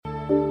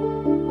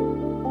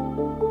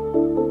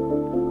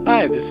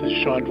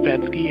is Sean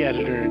Fenske,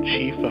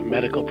 Editor-in-Chief of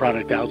Medical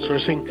Product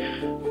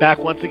Outsourcing, back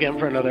once again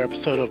for another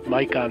episode of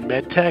Mike on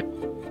MedTech,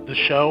 the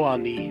show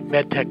on the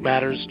MedTech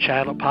Matters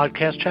channel,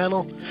 podcast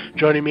channel.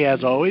 Joining me,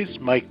 as always,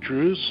 Mike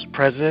Drews,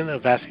 President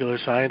of Vascular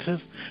Sciences.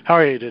 How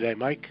are you today,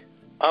 Mike?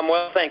 I'm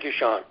well, thank you,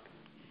 Sean.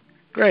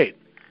 Great.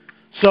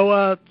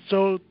 So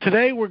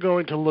today we're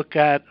going to look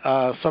at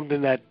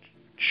something that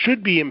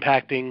should be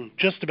impacting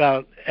just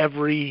about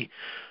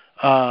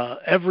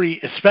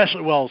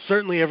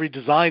certainly every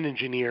design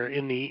engineer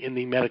in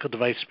the medical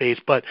device space,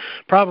 but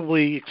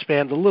probably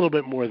expand a little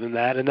bit more than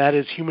that, and that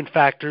is human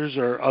factors,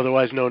 or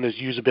otherwise known as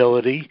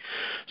usability.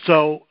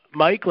 So,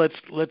 Mike,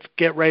 let's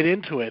get right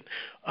into it.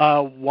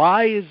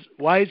 Why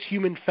is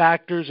human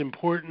factors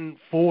important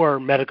for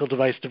medical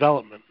device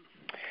development?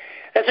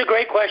 That's a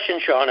great question,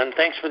 Sean, and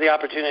thanks for the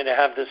opportunity to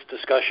have this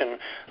discussion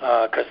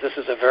because this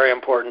is a very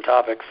important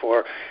topic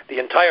for the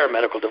entire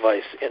medical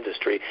device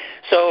industry.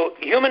 So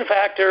human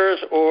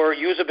factors or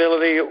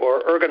usability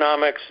or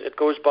ergonomics, it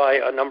goes by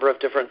a number of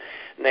different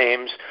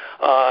names,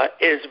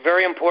 is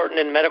very important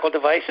in medical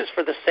devices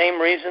for the same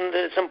reason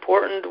that it's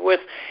important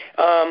with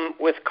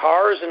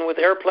cars and with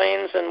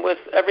airplanes and with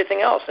everything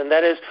else, and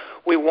that is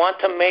we want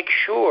to make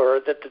sure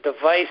that the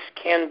device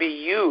can be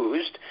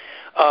used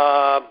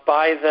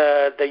by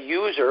the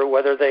user,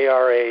 whether they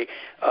are a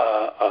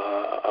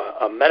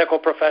medical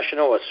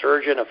professional, a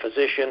surgeon, a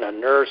physician, a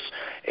nurse,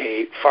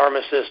 a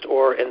pharmacist,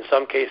 or in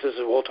some cases,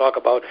 we'll talk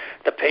about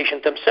the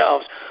patient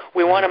themselves.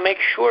 We want to make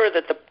sure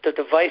that the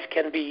device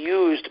can be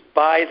used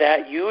by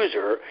that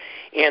user,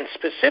 and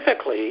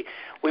specifically,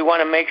 we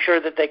want to make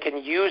sure that they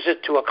can use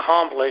it to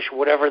accomplish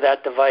whatever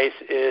that device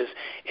is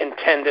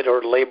intended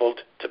or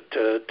labeled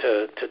to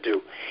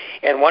do.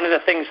 And one of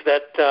the things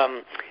that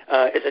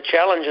is a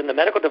challenge in the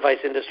medical device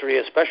industry,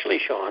 especially,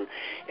 Sean,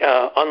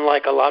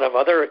 unlike a lot of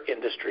other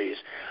industries,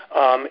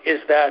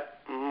 is that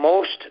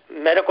most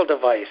medical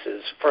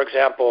devices, for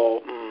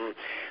example,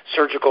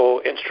 surgical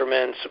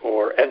instruments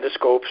or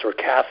endoscopes or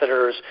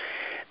catheters,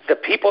 the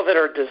people that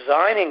are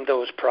designing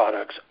those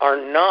products are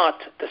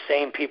not the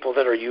same people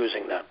that are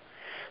using them.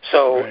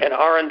 So right. An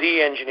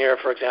R&D engineer,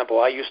 for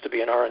example, I used to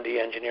be an R&D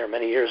engineer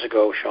many years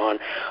ago, Sean.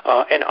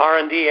 An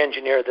R&D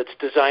engineer that's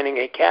designing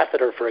a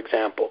catheter, for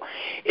example,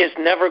 is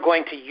never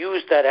going to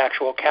use that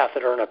actual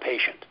catheter in a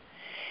patient.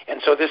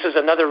 And so this is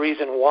another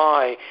reason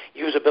why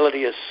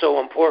usability is so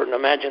important.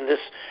 Imagine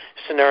this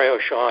scenario,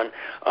 Sean.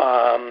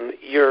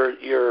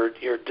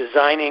 You're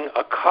designing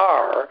a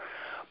car,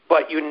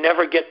 but you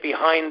never get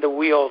behind the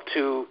wheel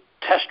to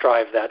test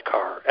drive that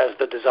car as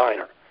the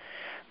designer.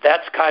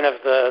 That's kind of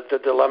the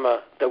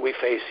dilemma that we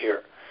face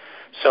here.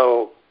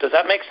 So does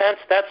that make sense?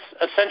 That's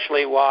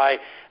essentially why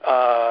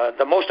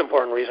the most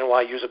important reason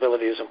why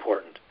usability is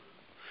important.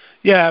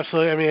 Yeah,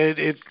 absolutely. I mean,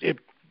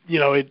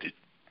 it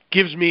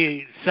gives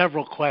me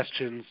several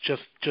questions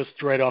just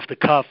right off the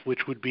cuff,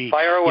 which would be,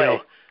 fire away.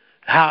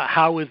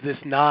 How is this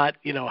not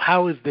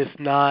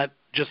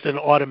just an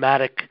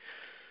automatic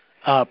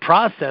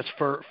process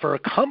for a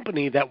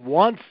company that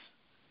wants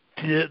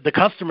the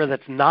customer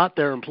that's not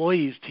their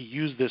employees to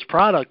use this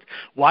product?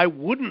 Why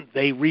wouldn't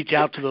they reach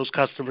out to those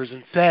customers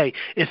and say,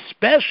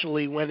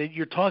 especially when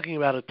you're talking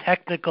about a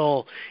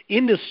technical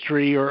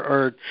industry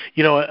or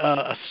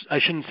I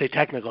shouldn't say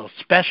technical,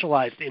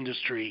 specialized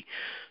industry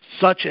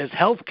such as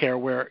healthcare,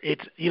 where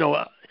it's,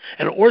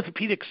 an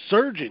orthopedic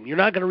surgeon. You're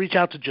not going to reach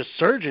out to just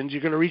surgeons.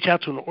 You're going to reach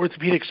out to an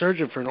orthopedic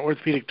surgeon for an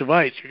orthopedic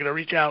device. You're going to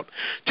reach out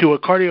to a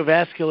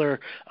cardiovascular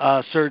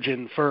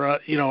surgeon for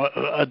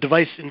a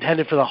device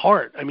intended for the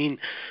heart. I mean,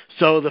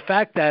 so the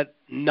fact that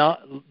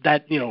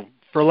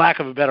for lack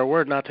of a better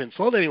word, not to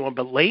insult anyone,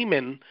 but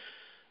laymen,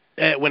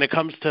 when it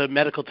comes to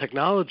medical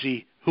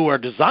technology, who are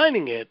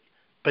designing it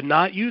but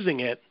not using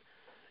it,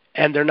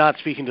 and they're not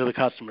speaking to the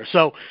customer.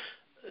 So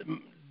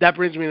that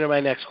brings me to my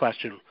next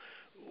question.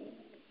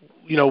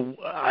 And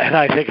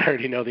I think I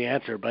already know the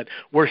answer, but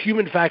were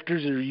human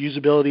factors or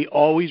usability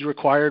always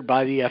required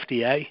by the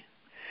FDA?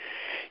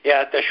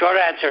 Yeah, the short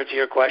answer to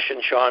your question,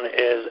 Sean,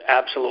 is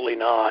absolutely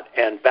not.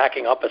 And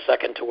backing up a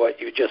second to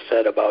what you just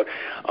said about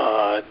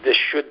this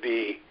should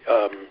be,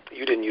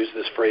 you didn't use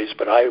this phrase,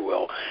 but I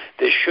will,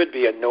 this should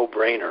be a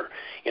no-brainer.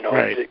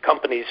 Right. The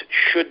companies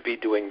should be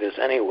doing this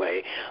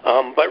anyway.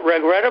 But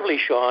regrettably,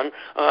 Sean,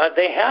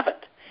 they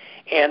haven't.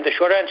 And the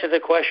short answer to the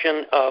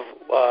question of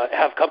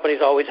have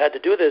companies always had to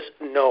do this?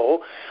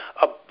 No.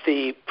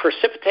 The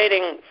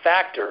precipitating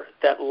factor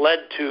that led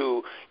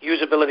to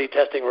usability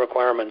testing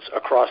requirements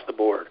across the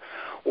board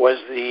was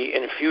the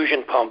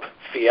infusion pump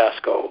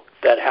fiasco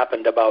that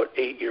happened about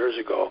 8 years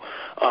ago.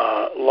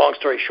 Long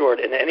story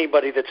short, and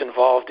anybody that's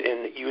involved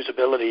in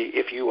usability,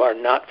 if you are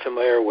not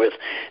familiar with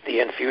the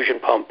infusion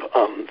pump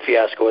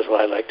fiasco, as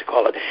I like to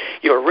call it,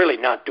 you're really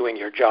not doing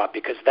your job,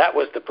 because that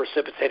was the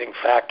precipitating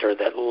factor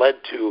that led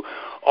to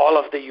all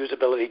of the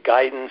usability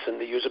guidance and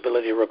the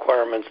usability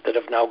requirements that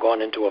have now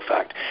gone into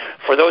effect.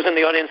 For those in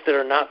the audience that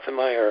are not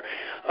familiar,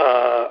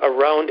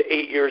 around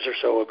 8 years or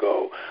so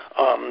ago,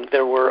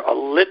 there were a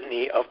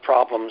litany of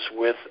problems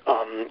with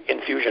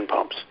infusion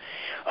pumps.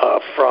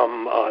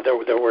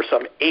 there were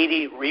some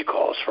 80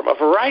 recalls from a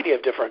variety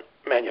of different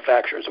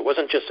manufacturers. It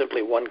wasn't just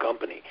simply one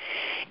company.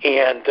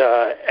 And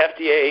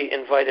FDA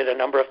invited a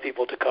number of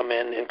people to come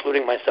in,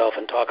 including myself,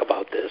 and talk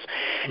about this.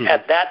 Mm-hmm.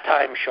 At that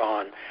time,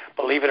 Sean,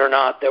 believe it or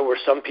not, there were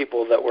some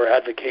people that were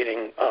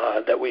advocating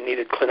that we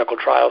needed clinical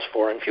trials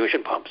for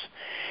infusion pumps.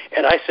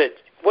 And I said,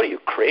 what are you,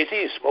 crazy?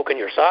 You smoking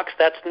your socks?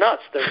 That's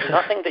nuts. There's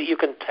nothing that you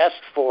can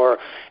test for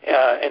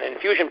an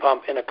infusion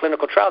pump in a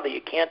clinical trial that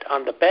you can't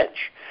on the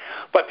bench.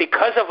 But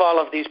because of all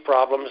of these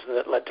problems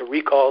that led to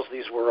recalls,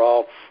 these were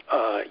all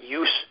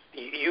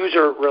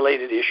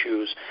user-related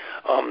issues.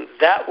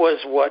 That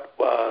was what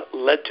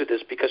led to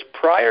this, because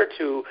prior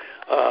to,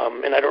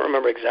 and I don't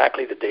remember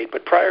exactly the date,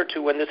 but prior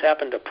to when this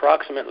happened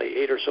approximately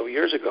 8 or so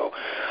years ago,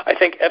 I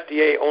think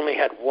FDA only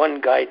had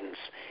one guidance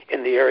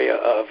in the area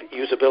of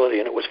usability,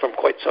 and it was from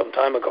quite some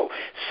time ago.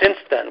 Since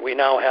then, we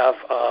now have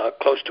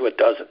close to a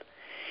dozen.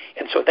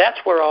 And so that's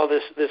where all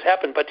this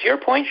happened. But to your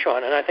point,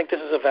 Sean, and I think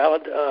this is a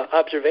valid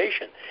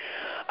observation,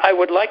 I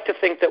would like to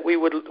think that we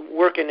would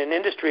work in an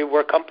industry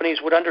where companies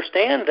would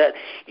understand that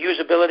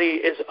usability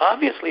is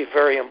obviously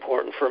very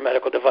important for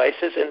medical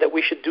devices, and that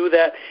we should do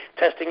that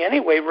testing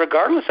anyway,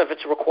 regardless if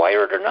it's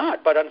required or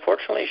not. But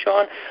unfortunately,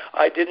 Sean,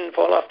 I didn't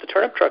fall off the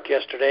turnip truck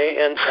yesterday,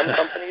 and some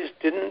companies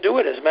didn't do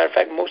it. As a matter of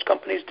fact, most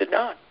companies did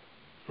not.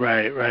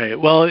 Right.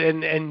 Well,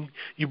 and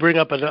you bring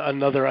up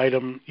another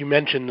item. You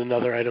mentioned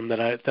another item that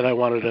I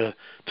wanted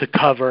to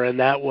cover, and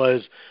that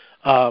was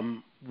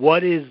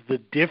what is the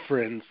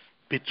difference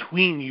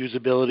between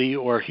usability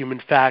or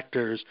human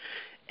factors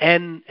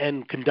and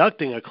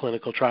conducting a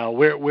clinical trial?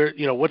 Where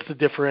what's the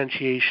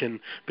differentiation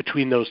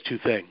between those two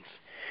things?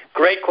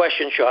 Great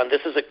question, Sean.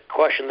 This is a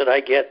question that I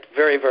get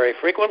very, very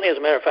frequently. As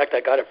a matter of fact, I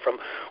got it from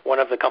one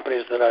of the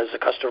companies that is a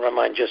customer of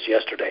mine just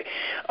yesterday.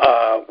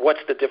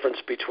 What's the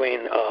difference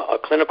between a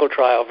clinical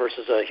trial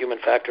versus a human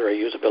factor or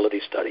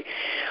usability study?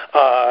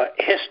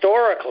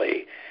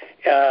 Historically,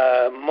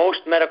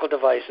 most medical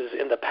devices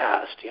in the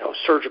past,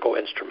 surgical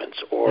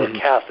instruments or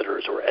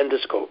catheters or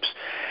endoscopes,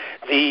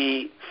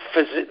 the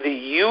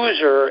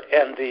user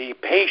and the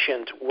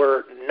patient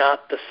were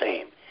not the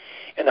same.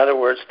 In other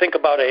words, think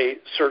about a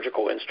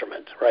surgical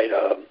instrument, right?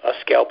 A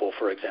scalpel,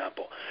 for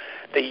example.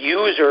 The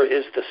user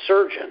is the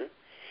surgeon,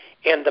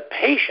 and the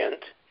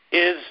patient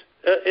is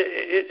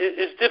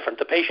different.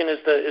 The patient is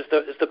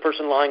the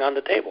person lying on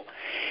the table.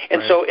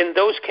 And so in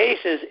those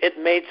cases, it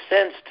made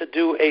sense to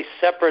do a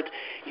separate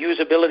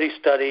usability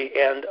study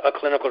and a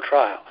clinical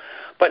trial.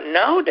 But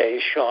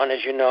nowadays, Sean,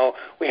 as you know,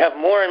 we have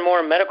more and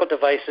more medical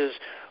devices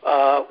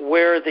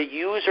where the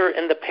user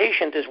and the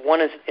patient is one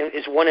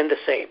and the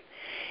same.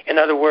 In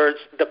other words,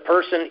 the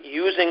person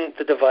using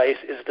the device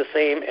is the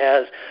same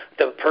as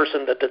the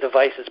person that the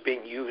device is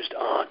being used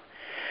on.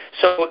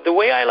 So the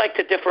way I like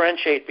to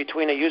differentiate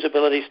between a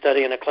usability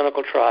study and a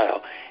clinical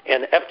trial,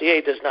 and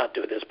FDA does not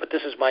do this, but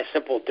this is my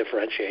simple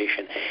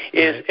differentiation,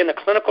 is in a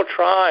clinical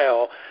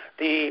trial,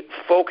 the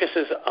focus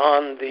is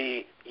on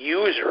the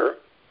user,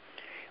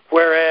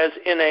 whereas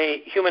in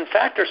a human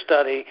factor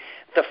study,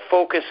 the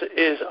focus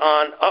is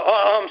on,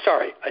 I'm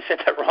sorry, I said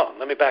that wrong.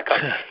 Let me back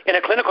up. In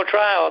a clinical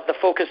trial, the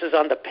focus is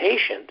on the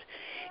patient.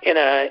 In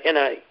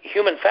a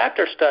human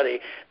factor study,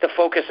 the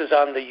focus is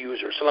on the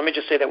user. So let me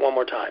just say that one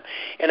more time.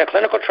 In a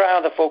clinical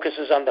trial, the focus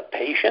is on the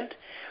patient,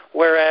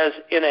 whereas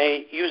in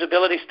a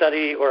usability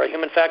study or a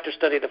human factor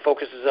study, the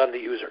focus is on the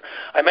user.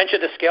 I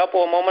mentioned a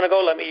scalpel a moment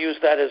ago. Let me use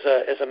that as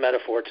a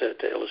metaphor to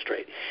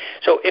illustrate.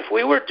 So if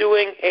we were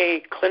doing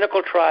a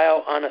clinical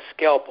trial on a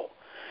scalpel,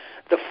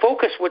 the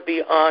focus would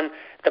be on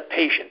the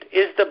patient.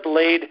 Is the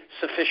blade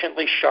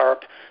sufficiently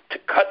sharp to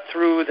cut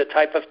through the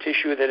type of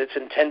tissue that it's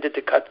intended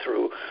to cut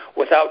through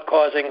without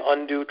causing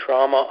undue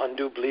trauma,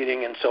 undue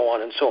bleeding, and so on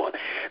and so on?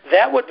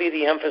 That would be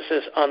the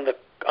emphasis on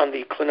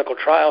the clinical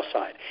trial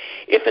side.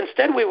 If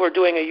instead we were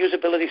doing a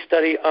usability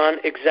study on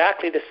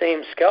exactly the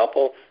same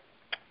scalpel,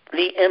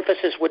 the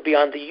emphasis would be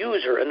on the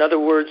user. In other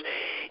words,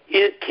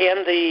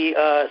 can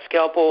the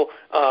scalpel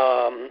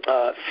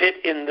fit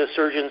in the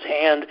surgeon's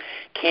hand?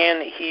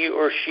 Can he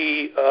or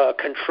she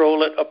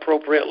control it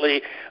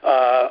appropriately,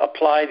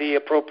 apply the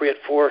appropriate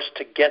force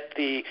to get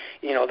the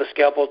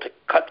scalpel to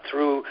cut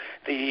through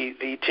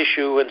the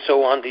tissue and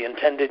so on, the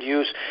intended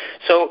use?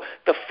 So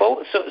the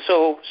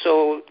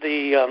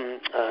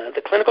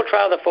clinical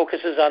trial, the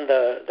focus is on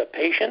the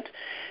patient.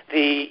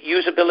 The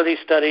usability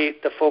study,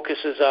 the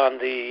focus is on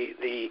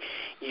the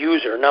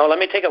user. Now, let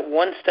me take it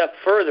one step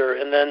further,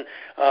 and then,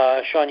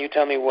 Sean, you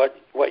tell me what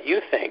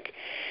you think.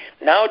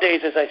 Nowadays,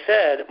 as I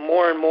said,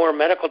 more and more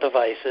medical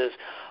devices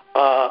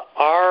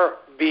are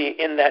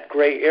in that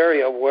gray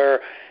area where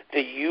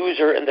the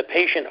user and the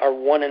patient are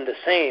one and the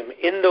same.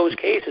 In those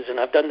cases, and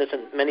I've done this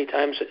many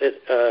times at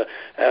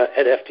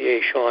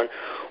FDA, Sean,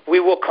 we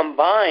will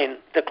combine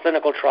the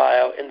clinical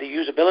trial and the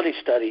usability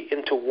study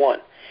into one.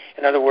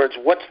 In other words,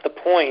 what's the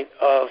point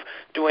of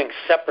doing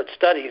separate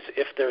studies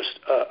if there's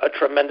a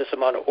tremendous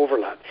amount of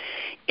overlap?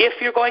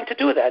 If you're going to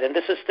do that, and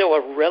this is still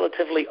a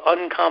relatively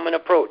uncommon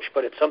approach,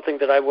 but it's something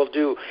that I will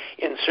do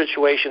in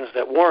situations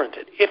that warrant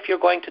it. If you're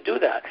going to do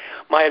that,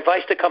 my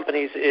advice to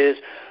companies is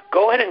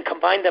go ahead and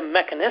combine them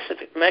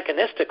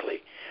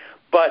mechanistically.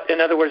 But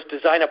in other words,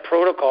 design a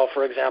protocol,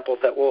 for example,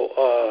 that will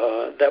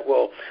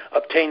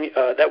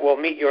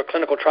meet your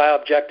clinical trial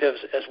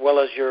objectives as well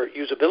as your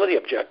usability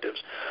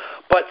objectives.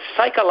 But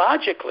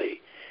psychologically,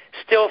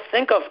 still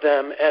think of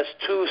them as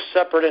two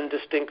separate and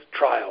distinct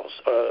trials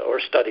or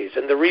studies.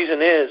 And the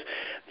reason is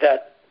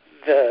that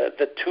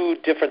the two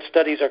different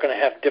studies are going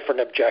to have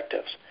different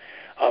objectives.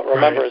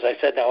 Remember, as I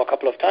said now a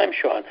couple of times,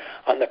 Sean,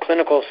 on the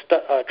clinical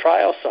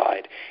trial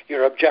side,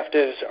 your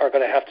objectives are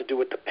going to have to do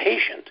with the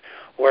patient,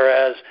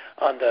 whereas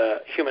on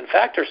the human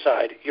factor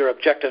side, your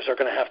objectives are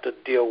going to have to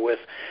deal with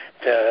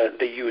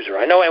the user.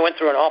 I know I went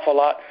through an awful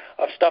lot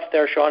of stuff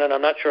there, Sean, and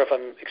I'm not sure if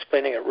I'm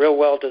explaining it real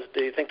well. Do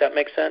you think that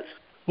makes sense?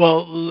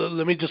 Well,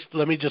 let me just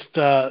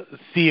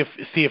see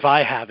if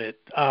I have it.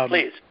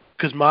 Please.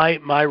 Because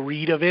my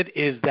read of it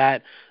is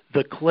that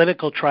the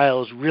clinical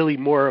trial is really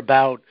more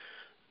about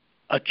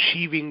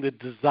achieving the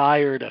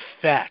desired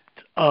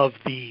effect of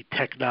the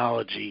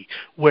technology,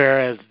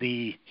 whereas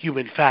the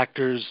human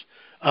factors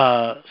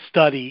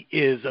study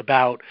is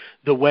about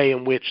the way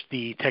in which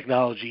the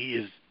technology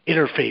is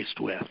interfaced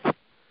with.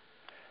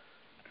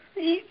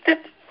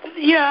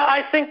 Yeah,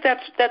 I think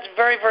that's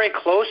very, very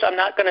close. I'm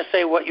not going to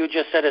say what you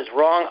just said is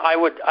wrong. I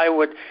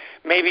would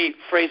maybe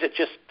phrase it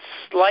just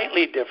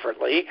slightly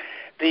differently.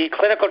 The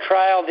clinical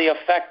trial, the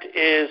effect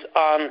is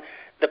on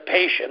the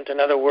patient. In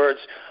other words,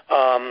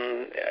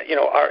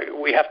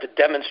 we have to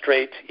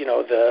demonstrate,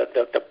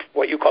 the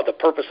what you call the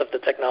purpose of the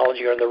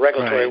technology, or in the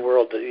regulatory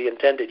world, the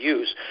intended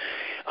use.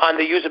 On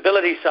the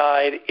usability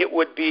side, it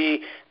would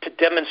be to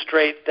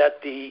demonstrate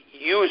that the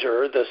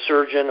user, the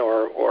surgeon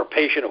or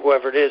patient or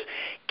whoever it is,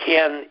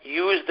 can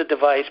use the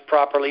device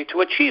properly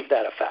to achieve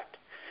that effect.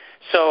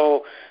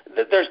 So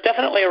there's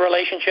definitely a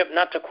relationship,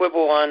 not to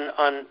quibble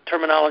on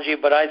terminology,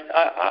 but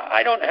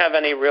I don't have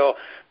any real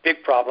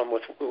big problem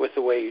with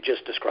the way you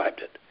just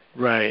described it.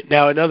 Right.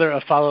 Now,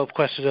 a follow-up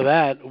question to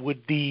that,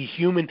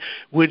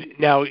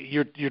 now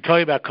you're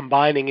talking about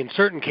combining, in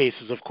certain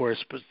cases, of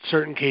course, but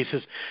certain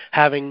cases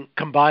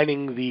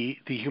combining the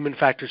human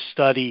factor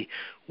study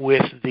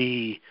with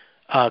the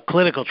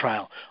clinical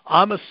trial.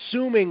 I'm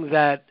assuming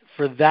that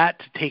for that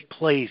to take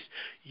place,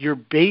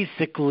 you've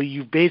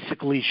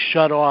basically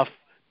shut off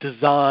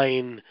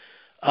design,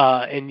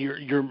 and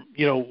you're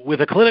with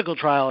a clinical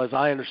trial, as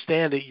I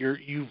understand it,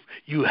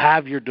 you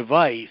have your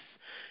device,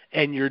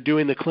 and you're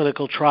doing the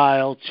clinical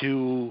trial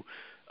to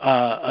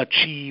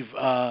achieve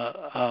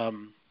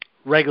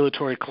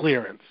regulatory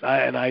clearance.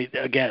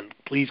 Again,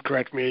 please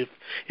correct me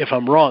if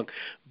I'm wrong.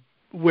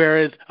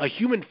 Whereas a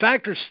human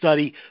factor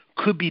study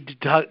could be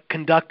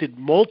conducted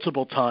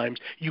multiple times.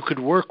 You could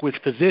work with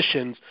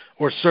physicians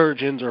or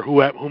surgeons or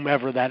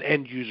whomever that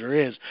end user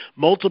is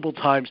multiple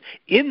times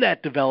in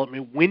that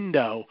development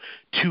window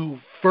to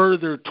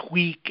further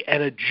tweak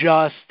and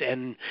adjust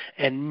and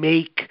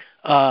make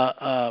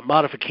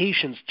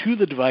modifications to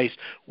the device,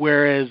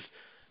 whereas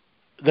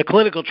the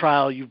clinical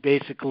trial, you've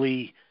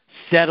basically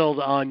settled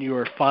on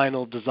your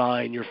final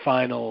design, your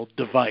final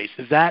device.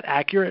 Is that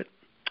accurate?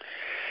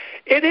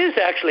 It is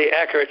actually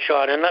accurate,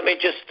 Sean, and let me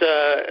just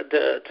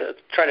to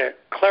try to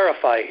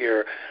clarify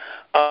here.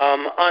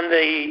 On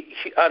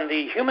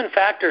the human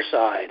factor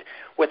side,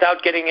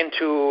 without getting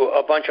into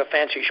a bunch of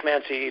fancy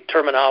schmancy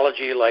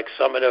terminology like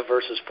summative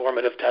versus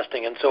formative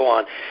testing and so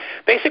on,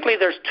 basically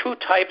there's two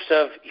types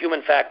of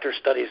human factor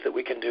studies that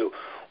we can do.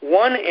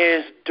 One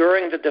is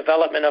during the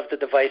development of the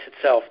device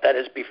itself, that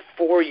is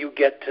before you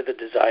get to the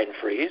design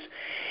freeze.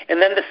 And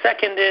then the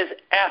second is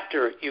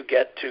after you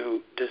get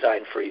to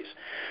design freeze.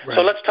 Right.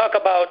 So let's talk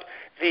about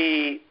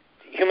the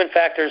human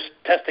factors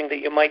testing that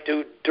you might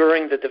do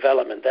during the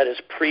development, that is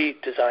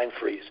pre-design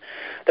freeze.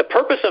 The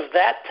purpose of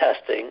that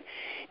testing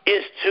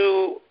is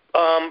to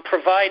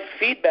provide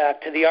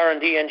feedback to the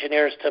R&D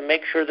engineers to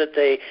make sure that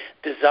they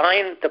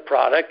design the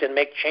product and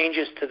make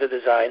changes to the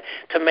design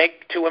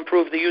to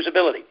improve the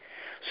usability.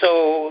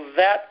 So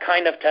that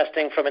kind of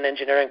testing from an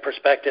engineering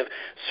perspective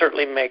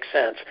certainly makes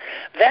sense.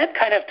 That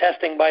kind of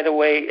testing, by the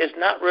way, is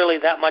not really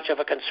that much of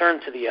a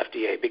concern to the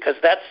FDA because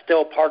that's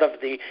still part of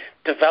the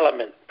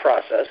development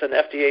process, and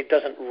FDA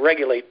doesn't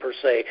regulate, per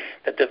se,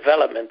 the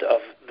development of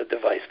the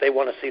device. They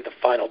want to see the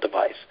final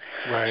device.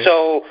 Right.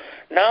 So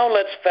now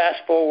let's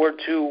fast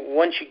forward to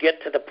once you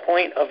get to the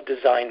point of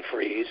design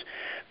freeze,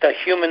 the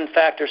human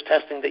factors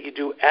testing that you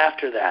do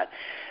after that.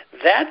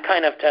 That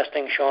kind of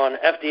testing, Sean,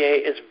 FDA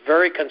is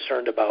very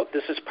concerned about.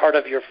 This is part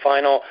of your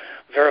final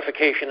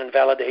verification and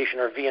validation,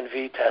 or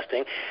V&V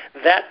testing.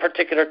 That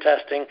particular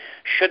testing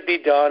should be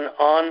done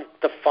on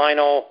the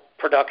final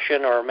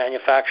production or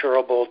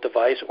manufacturable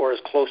device, or as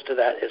close to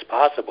that as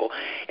possible.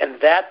 And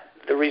that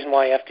the reason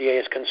why FDA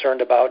is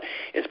concerned about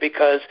is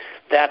because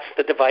that's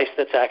the device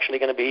that's actually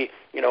going to be,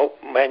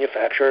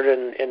 manufactured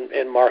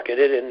and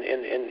marketed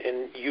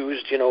and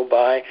used,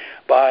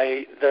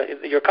 by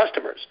your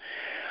customers.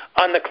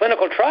 On the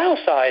clinical trial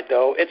side,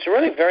 though, it's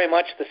really very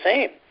much the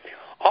same.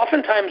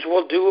 Oftentimes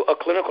we'll do a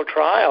clinical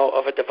trial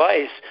of a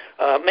device.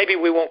 Maybe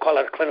we won't call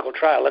it a clinical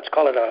trial. Let's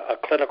call it a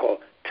clinical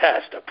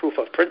test, a proof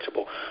of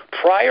principle,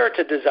 prior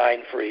to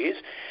design freeze,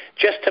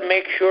 just to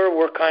make sure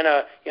we're kind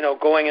of,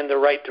 going in the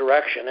right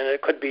direction. And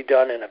it could be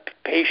done in a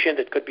patient.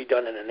 It could be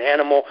done in an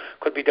animal.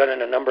 Could be done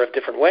in a number of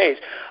different ways.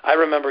 I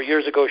remember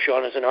years ago,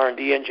 Sean, as an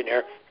R&D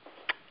engineer,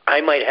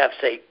 I might have,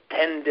 say,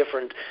 10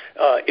 different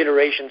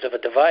iterations of a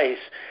device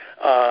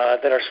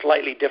that are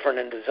slightly different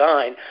in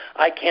design.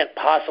 I can't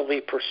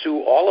possibly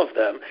pursue all of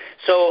them.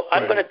 So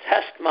I'm going to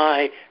test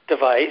my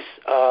device,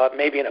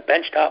 maybe in a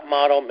benchtop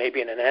model,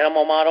 maybe in an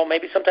animal model,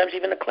 maybe sometimes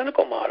even a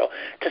clinical model,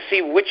 to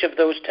see which of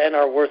those 10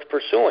 are worth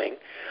pursuing.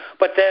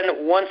 But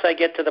then once I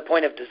get to the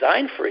point of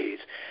design freeze,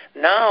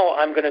 now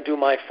I'm going to do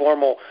my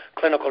formal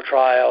clinical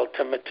trial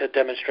to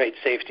demonstrate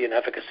safety and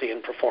efficacy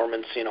and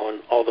performance, and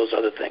all those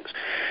other things.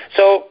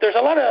 So there's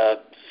a lot of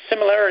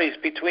similarities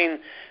between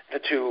the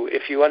two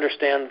if you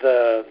understand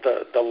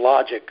the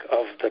logic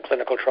of the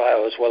clinical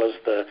trial as well as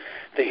the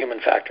human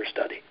factor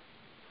study.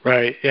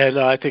 Right. Yeah.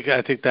 No, I think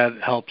that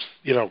helps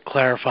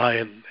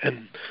clarify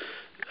and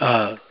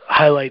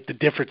highlight the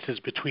differences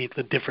between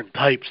the different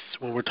types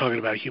when we're talking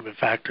about human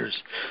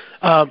factors.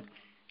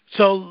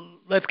 So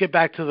let's get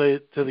back to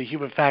the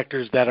human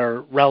factors that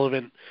are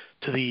relevant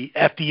to the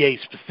FDA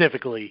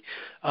specifically.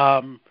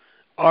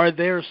 Are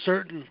there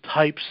certain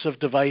types of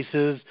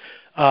devices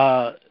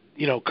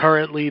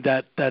currently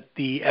that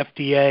the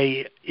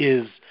FDA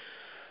is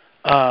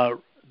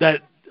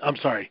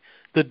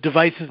the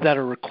devices that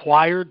are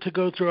required to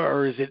go through,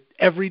 or is it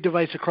every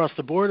device across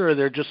the board, or are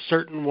there just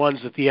certain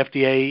ones that the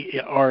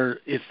FDA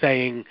is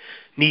saying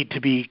need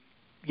to be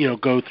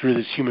go through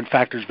this human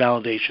factors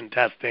validation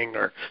testing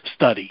or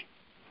study?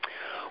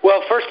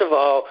 Well, first of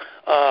all,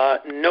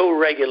 no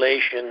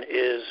regulation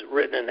is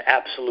written in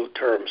absolute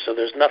terms. So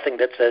there's nothing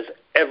that says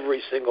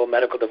every single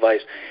medical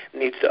device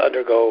needs to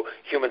undergo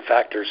human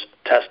factors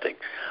testing.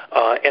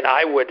 And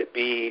I would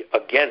be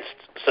against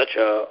such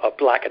a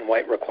black and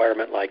white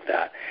requirement like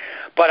that.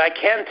 But I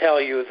can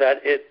tell you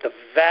that the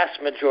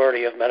vast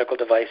majority of medical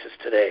devices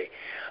today,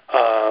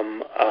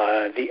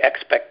 the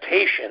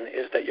expectation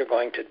is that you're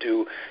going to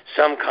do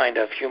some kind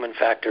of human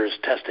factors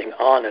testing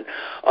on it,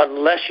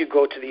 unless you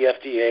go to the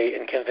FDA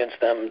and convince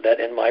them that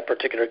in my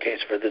particular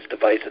case for this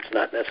device it's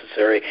not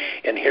necessary,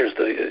 and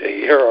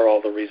here are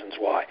all the reasons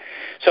why.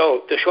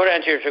 So the short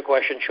answer to your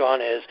question,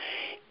 Sean, is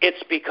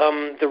it's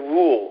become the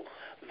rule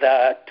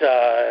that,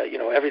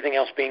 everything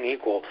else being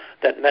equal,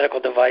 that medical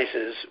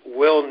devices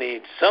will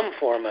need some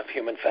form of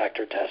human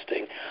factor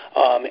testing,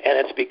 and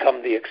it's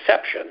become the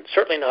exception,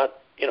 certainly not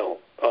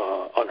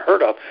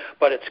unheard of,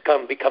 but it's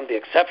become the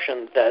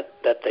exception that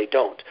they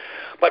don't.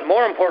 But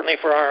more importantly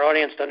for our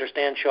audience to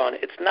understand, Sean,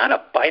 it's not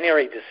a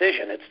binary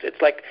decision.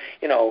 It's like,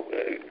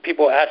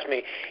 people ask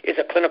me, is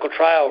a clinical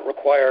trial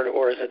required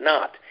or is it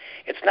not?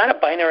 It's not a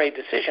binary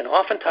decision.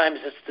 Oftentimes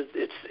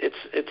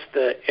it's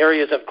the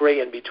areas of gray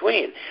in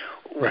between.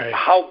 Right.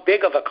 How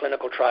big of a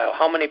clinical trial?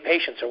 How many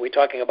patients? Are we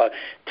talking about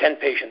 10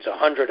 patients,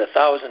 100,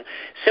 1,000?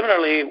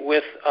 Similarly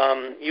with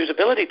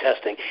usability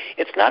testing,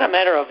 it's not a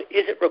matter of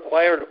is it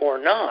required or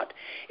not.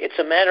 It's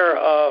a matter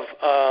of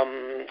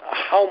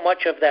how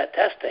much of that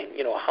testing,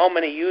 how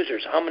many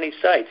users, how many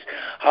sites,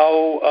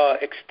 how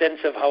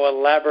extensive, how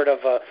elaborate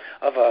of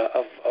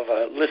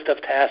a list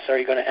of tasks are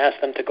you going to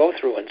ask them to go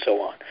through and so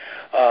on.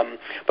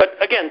 But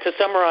again, to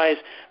summarize,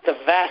 the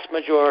vast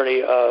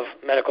majority of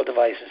medical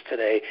devices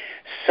today,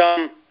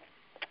 some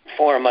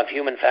form of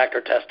human factor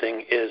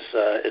testing is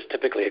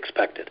typically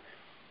expected.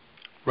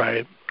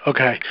 Right.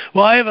 Okay.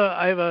 Well, I have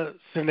a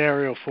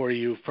scenario for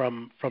you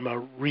from a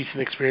recent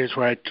experience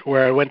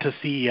where I went to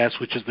CES,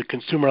 which is the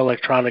Consumer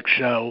Electronics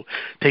Show.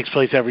 It takes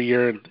place every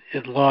year in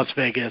Las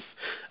Vegas,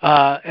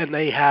 and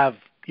they have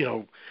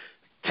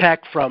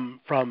tech from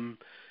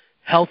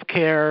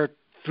healthcare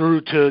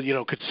through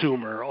to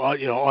consumer,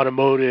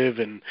 automotive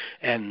and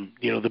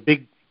the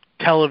big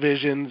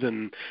televisions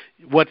and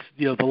what's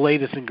the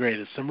latest and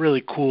greatest, some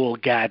really cool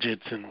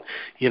gadgets and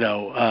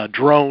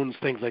drones,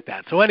 things like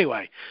that. So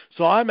anyway,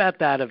 so I'm at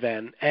that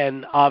event,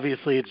 and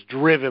obviously it's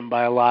driven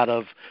by a lot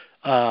of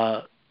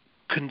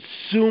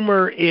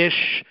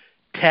consumer-ish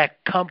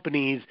tech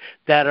companies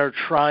that are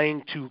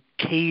trying to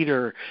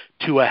cater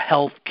to a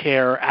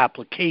healthcare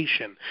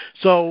application.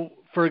 So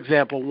for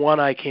example, one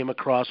I came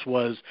across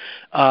was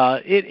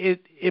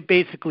it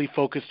basically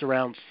focused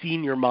around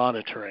senior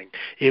monitoring.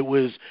 It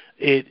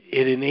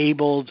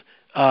enabled,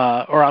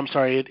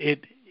 it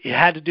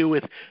had to do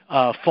with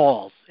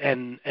falls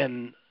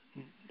and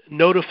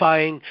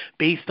notifying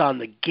based on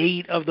the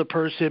gait of the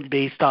person,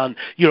 based on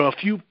a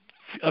few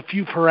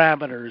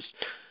parameters,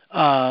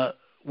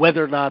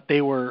 whether or not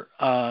they were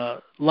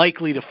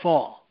likely to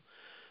fall.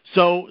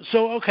 So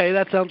okay,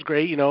 that sounds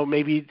great.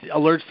 Maybe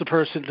alerts the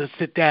person to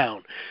sit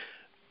down.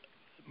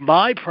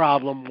 my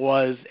problem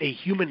was a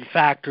human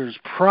factors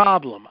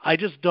problem. I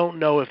just don't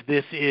know if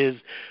this is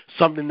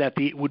something that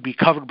would be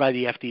covered by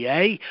the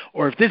FDA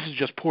or if this is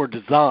just poor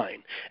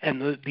design.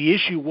 And the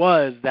issue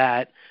was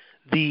that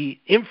the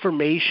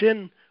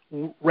information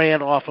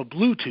ran off of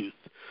Bluetooth,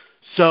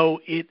 so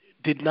it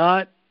did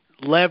not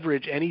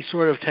leverage any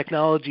sort of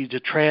technology to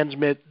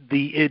transmit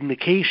the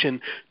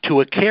indication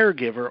to a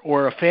caregiver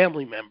or a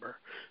family member.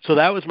 So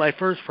that was my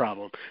first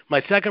problem.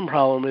 My second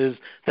problem is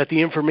that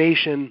the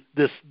information,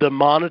 the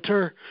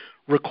monitor,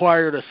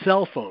 required a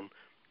cell phone.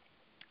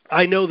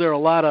 I know there are a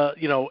lot of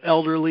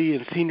elderly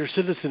and senior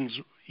citizens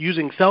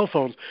using cell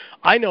phones.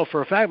 I know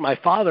for a fact my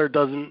father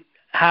doesn't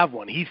have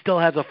one. He still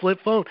has a flip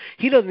phone.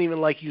 He doesn't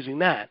even like using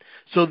that.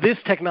 So this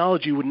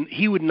technology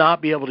he would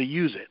not be able to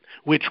use it,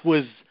 which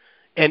was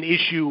an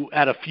issue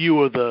at a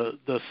few of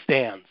the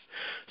stands.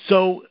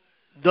 So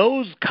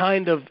those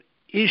kind of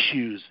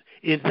issues,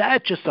 is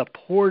that just a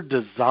poor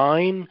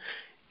design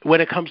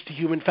when it comes to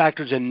human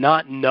factors and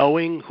not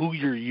knowing who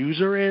your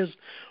user is?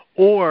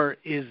 Or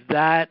is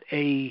that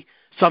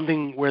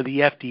something where the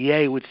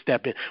FDA would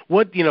step in?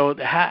 What,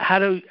 how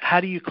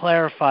do you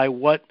clarify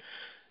what,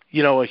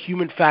 a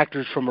human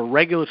factors from a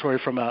regulatory,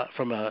 from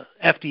a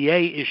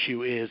FDA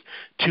issue is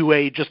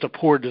to just a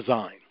poor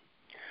design?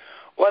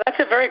 Well, that's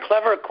a very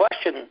clever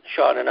question,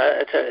 Sean, and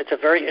it's a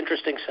very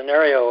interesting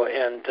scenario,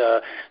 and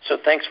so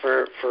thanks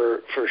for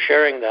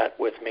sharing that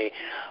with me.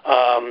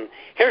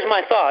 Here's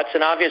my thoughts,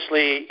 and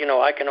obviously,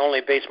 I can only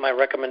base my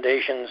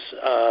recommendations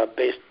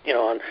based,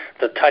 on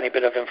the tiny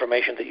bit of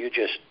information that you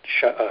just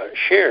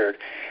shared.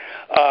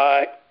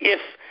 If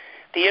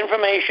the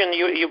information,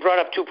 you brought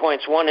up 2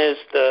 points. One is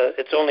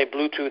it's only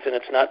Bluetooth and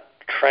it's not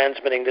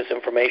transmitting this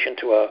information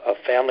to a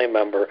family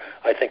member,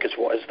 I think is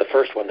the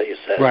first one that you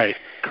said. Right,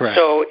 correct.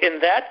 So in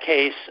that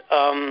case,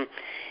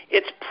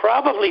 it's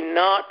probably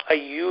not a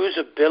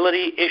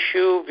usability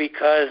issue,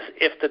 because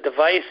if the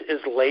device is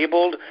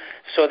labeled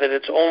so that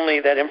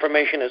that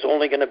information is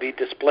only going to be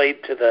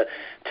displayed to the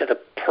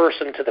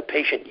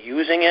patient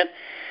using it,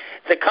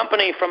 the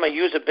company, from a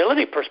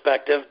usability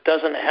perspective,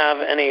 doesn't have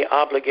any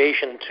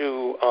obligation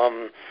to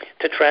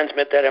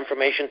transmit that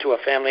information to a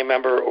family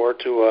member or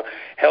to a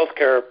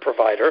healthcare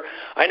provider.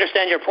 I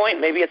understand your point.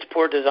 Maybe it's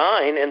poor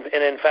design, and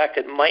in fact,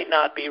 it might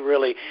not be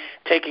really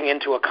taking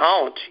into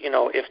account,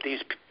 if these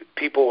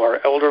people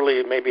are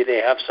elderly, maybe they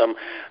have some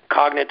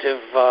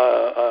cognitive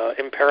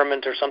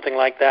impairment or something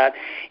like that,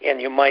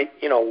 and you might,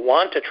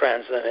 want to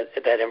transmit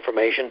that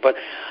information. But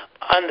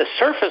on the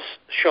surface,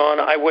 Sean,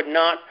 I would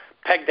not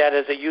peg that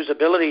as a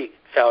usability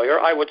failure.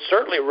 I would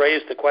certainly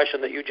raise the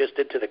question that you just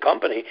did to the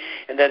company,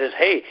 and that is,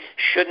 hey,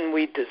 shouldn't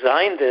we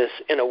design this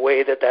in a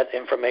way that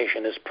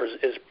information is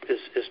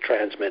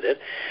transmitted?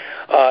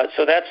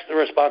 So that's the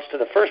response to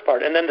the first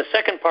part. And then the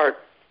second part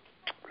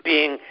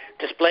being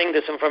displaying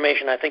this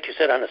information, I think you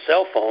said, on a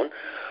cell phone.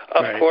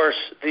 Of Right. course,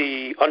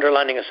 the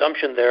underlying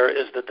assumption there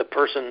is that the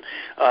person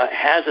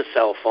has a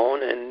cell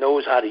phone and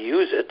knows how to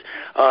use it.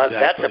 Exactly.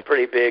 That's a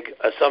pretty big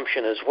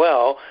assumption as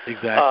well.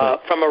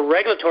 Exactly. From a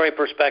regulatory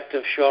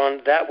perspective, Sean,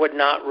 that would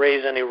not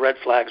raise any red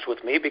flags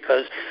with me,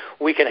 because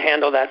we can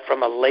handle that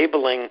from a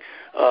labeling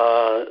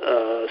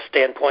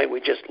standpoint.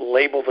 We just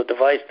label the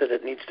device that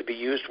it needs to be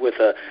used with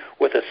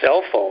a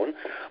cell phone.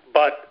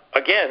 But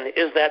again,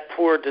 is that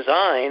poor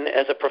design?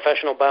 As a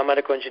professional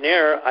biomedical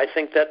engineer, I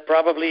think that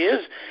probably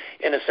is,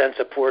 in a sense,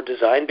 a poor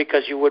design,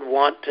 because you would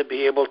want to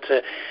be able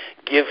to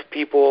give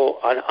people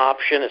an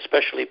option,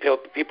 especially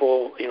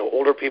people,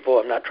 older people.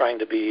 I'm not trying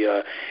to be,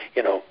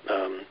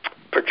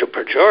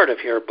 pejorative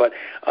here, but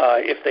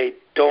if they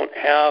don't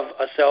have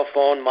a cell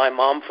phone, my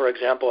mom, for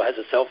example, has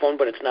a cell phone,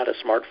 but it's not a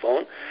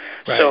smartphone,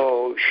 Right.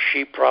 So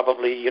she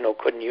probably,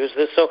 couldn't use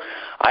this. So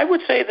I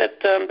would say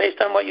that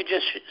based on what you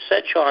just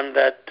said, Sean,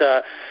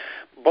 that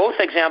both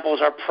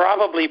examples are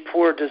probably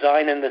poor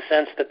design in the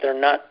sense that they're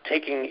not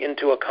taking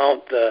into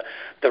account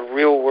the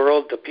real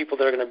world, the people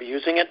that are going to be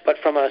using it. But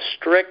from a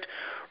strict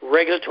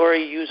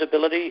regulatory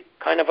usability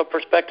kind of a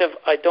perspective,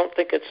 I don't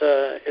think it's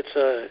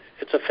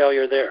a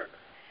failure there.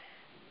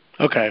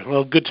 Okay,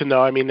 well, good to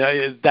know. I mean,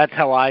 that's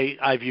how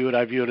I view it.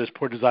 I view it as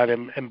poor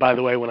design. And by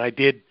the way, when I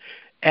did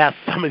ask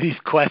some of these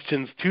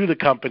questions to the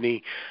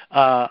company,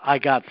 I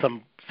got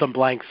some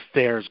blank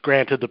stares.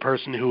 Granted, the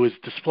person who is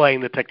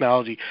displaying the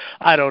technology,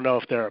 I don't know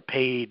if they're a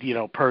paid,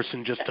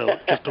 person just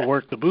to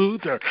work the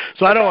booth,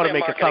 so I don't want to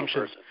make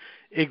assumptions. Person.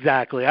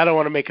 Exactly. I don't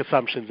want to make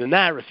assumptions in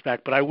that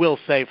respect, but I will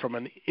say from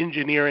an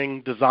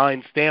engineering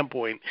design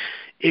standpoint,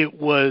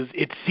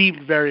 it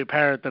seemed very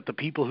apparent that the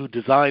people who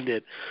designed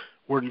it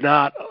were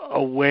not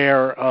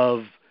aware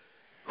of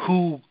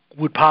who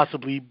would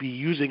possibly be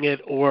using it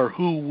or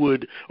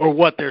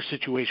what their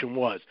situation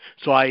was.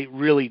 So I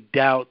really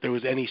doubt there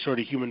was any sort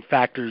of human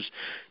factors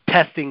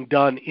testing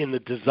done in the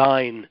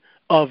design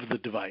of the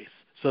device.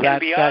 So and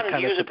that beyond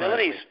kind of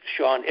usability,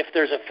 Sean, if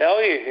there's a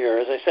failure here,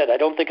 as I said, I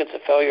don't think it's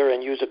a failure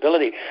in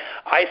usability.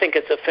 I think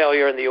it's a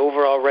failure in the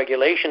overall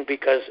regulation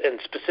and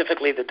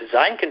specifically the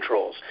design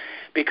controls,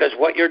 because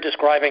what you're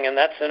describing in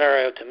that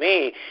scenario to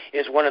me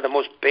is one of the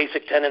most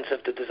basic tenets of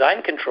the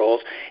design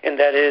controls, and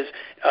that is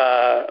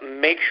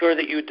make sure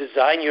that you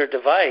design your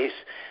device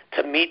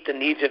to meet the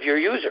needs of your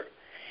user.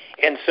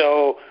 And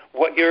so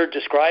what you're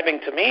describing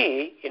to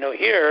me,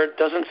 here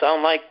doesn't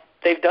sound like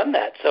they've done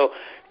that. So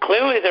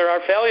clearly there are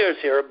failures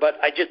here, but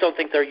I just don't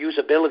think they're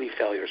usability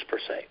failures per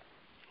se.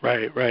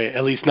 Right.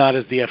 At least not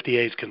as the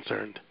FDA is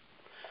concerned.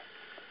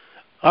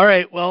 All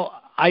right. Well,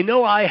 I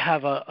know I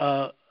have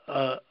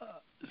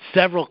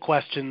several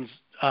questions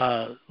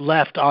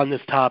left on this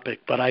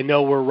topic, but I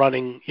know we're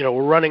running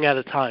out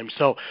of time.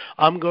 So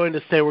I'm going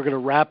to say we're going to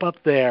wrap up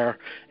there,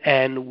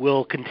 and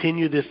we'll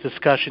continue this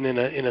discussion in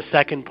a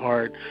second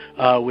part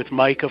with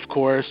Mike, of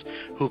course,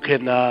 who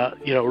can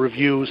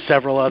review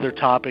several other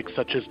topics,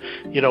 such as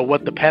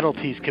what the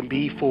penalties can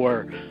be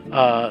for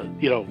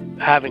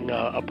having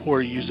a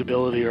poor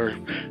usability or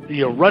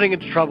running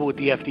into trouble with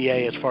the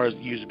FDA as far as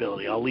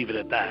usability. I'll leave it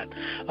at that.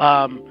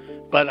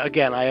 But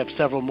again, I have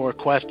several more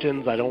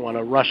questions. I don't want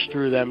to rush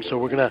through them, so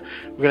we're gonna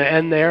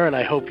end there. And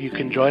I hope you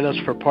can join us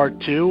for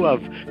part 2 of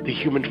the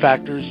Human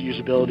Factors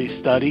Usability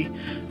Study.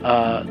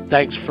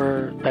 Thanks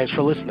for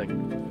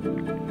listening.